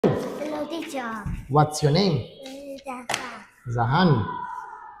teacher. What's your name? Gia Khang. Zahan.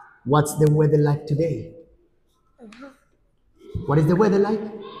 What's the weather like today? What is the weather like?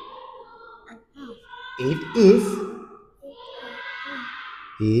 It is.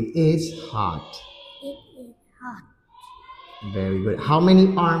 It is hot. It is hot. Very good. How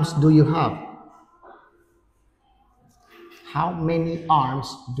many arms do you have? How many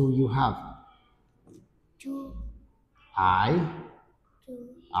arms do you have? Two. I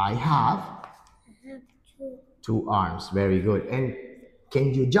have two arms. Very good. And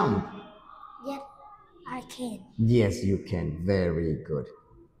can you jump? Yes, I can. Yes, you can. Very good.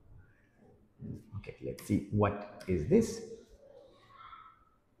 Okay, let's see. What is this?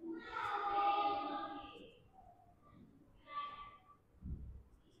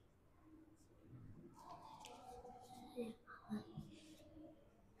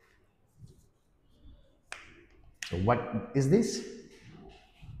 So what is this?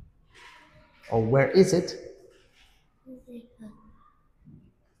 Or where is it?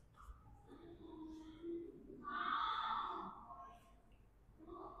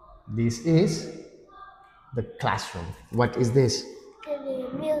 This is the classroom. What is this? The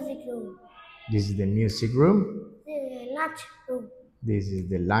music room. This is the music room. The lunch room. This is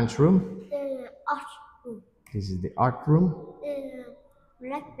the lunch room. The art room. This is the art room. The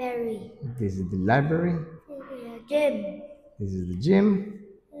library. This is the library. The gym. This is the gym.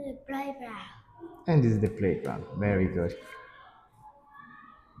 The playground. And this is the playground. Very good.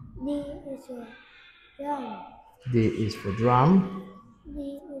 D is a drum. D is for drum. D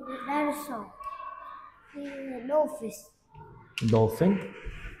is a dinosaur. D is a dolphin. Dolphin. D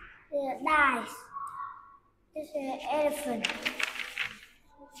is a dice. This is an elephant.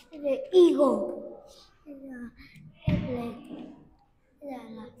 This is an eagle. This is an airplane.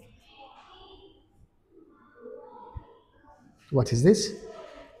 What is this?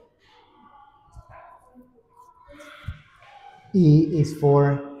 E is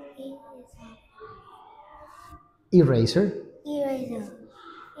for eraser. Eraser.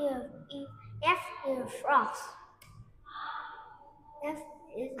 F is a frog. F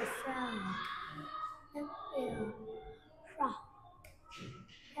is a flower. F is a frog.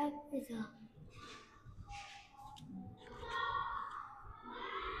 F is a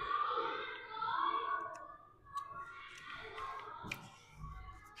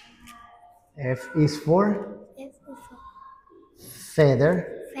F is for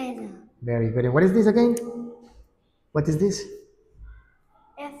feather. feather. Very good. And what is this again? What is this?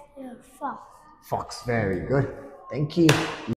 F is a fox. Fox. Very good. Thank you.